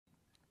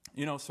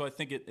So I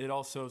think it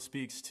also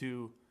speaks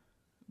to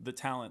the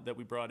talent that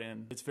we brought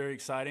in. It's very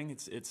exciting.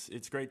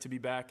 It's great to be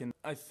back, and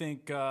I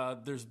think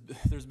there's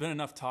been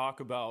enough talk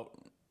about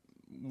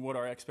what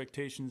our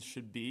expectations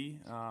should be.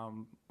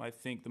 I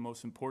think the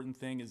most important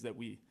thing is that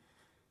we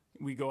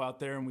go out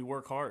there and we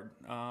work hard.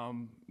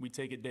 We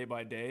take it day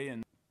by day,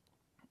 and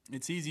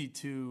it's easy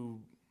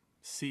to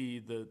see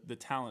the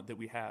talent that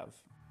we have.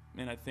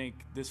 And I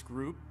think this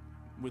group,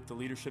 with the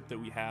leadership that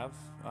we have,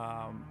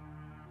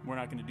 we're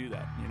not going to do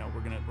that.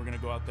 We're gonna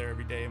go out there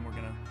every day and we're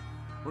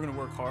gonna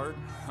work hard.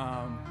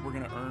 We're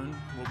gonna earn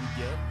what we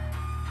get,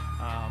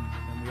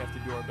 and we have to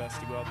do our best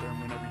to go out there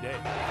and win every day.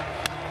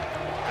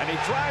 And he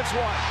drives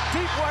one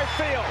deep right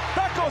field.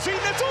 That goes Eaton.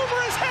 It's over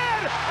his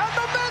head, and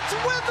the Mets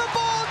win the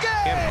ball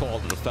game. And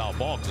called it a foul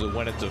ball because it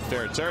went into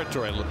fair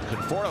territory.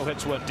 Conforto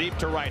hits one deep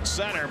to right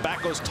center.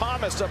 Back goes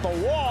Thomas at the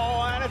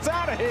wall, and it's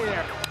out of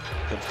here.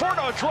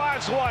 Conforto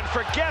drives one.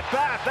 Forget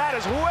that. That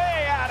is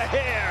way out of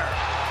here.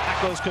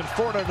 Back goes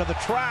Conforto to the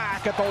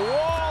track at the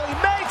wall. He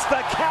makes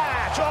the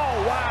catch. Oh,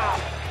 wow.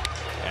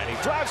 And he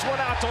drives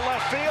one out to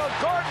left field.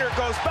 Gardner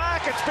goes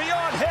back. It's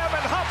beyond him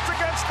and hops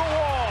against the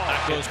wall.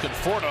 Back goes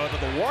Conforto to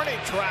the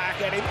warning track,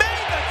 and he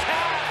made the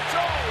catch.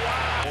 Oh,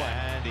 wow.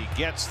 And he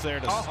gets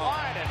there to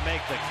slide and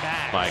make the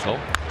catch.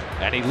 Michael.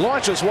 And he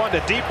launches one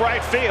to deep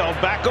right field.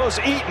 Back goes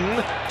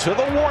Eaton to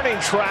the warning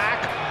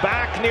track.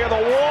 Back near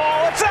the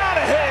wall. It's out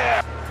of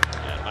here.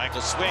 And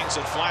Michael swings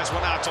and flies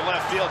one out to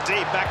left field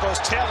deep. Back goes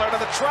Taylor to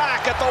the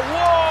track at the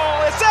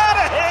wall. It's out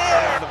of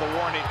here. To the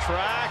warning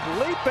track.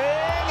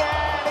 Leaping,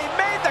 and he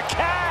made the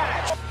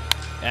catch.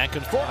 And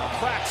Conforto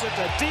cracks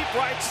into deep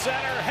right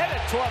center.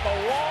 Headed toward the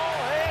wall.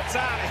 It's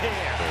out of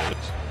here.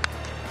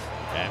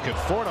 And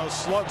Conforto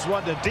slugs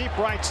one to deep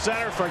right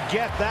center.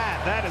 Forget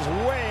that. That is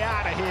way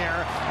out of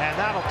here, and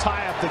that'll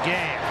tie up the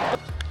game.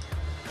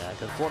 And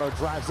Conforto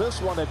drives this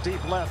one to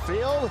deep left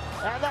field,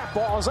 and that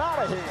ball's out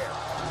of here.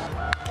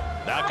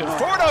 Now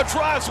Conforto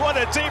drives one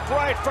to deep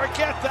right.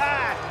 Forget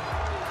that.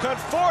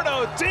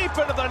 Conforto deep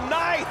into the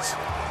night.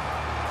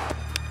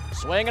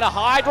 Swinging a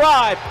high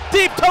drive,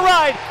 deep to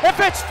right. If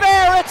it's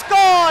fair, it's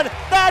gone.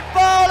 That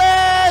ball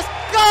is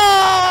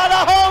gone.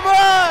 A home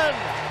run.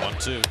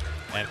 1-2.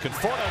 And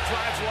Conforto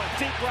drives one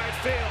deep right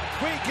field.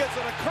 Queen gives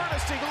it a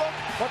courtesy look,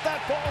 but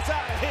that ball's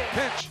out of here.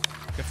 Pitch.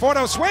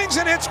 Conforto swings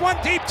and hits one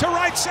deep to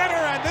right center,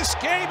 and this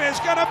game is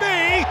going to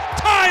be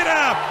tied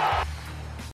up.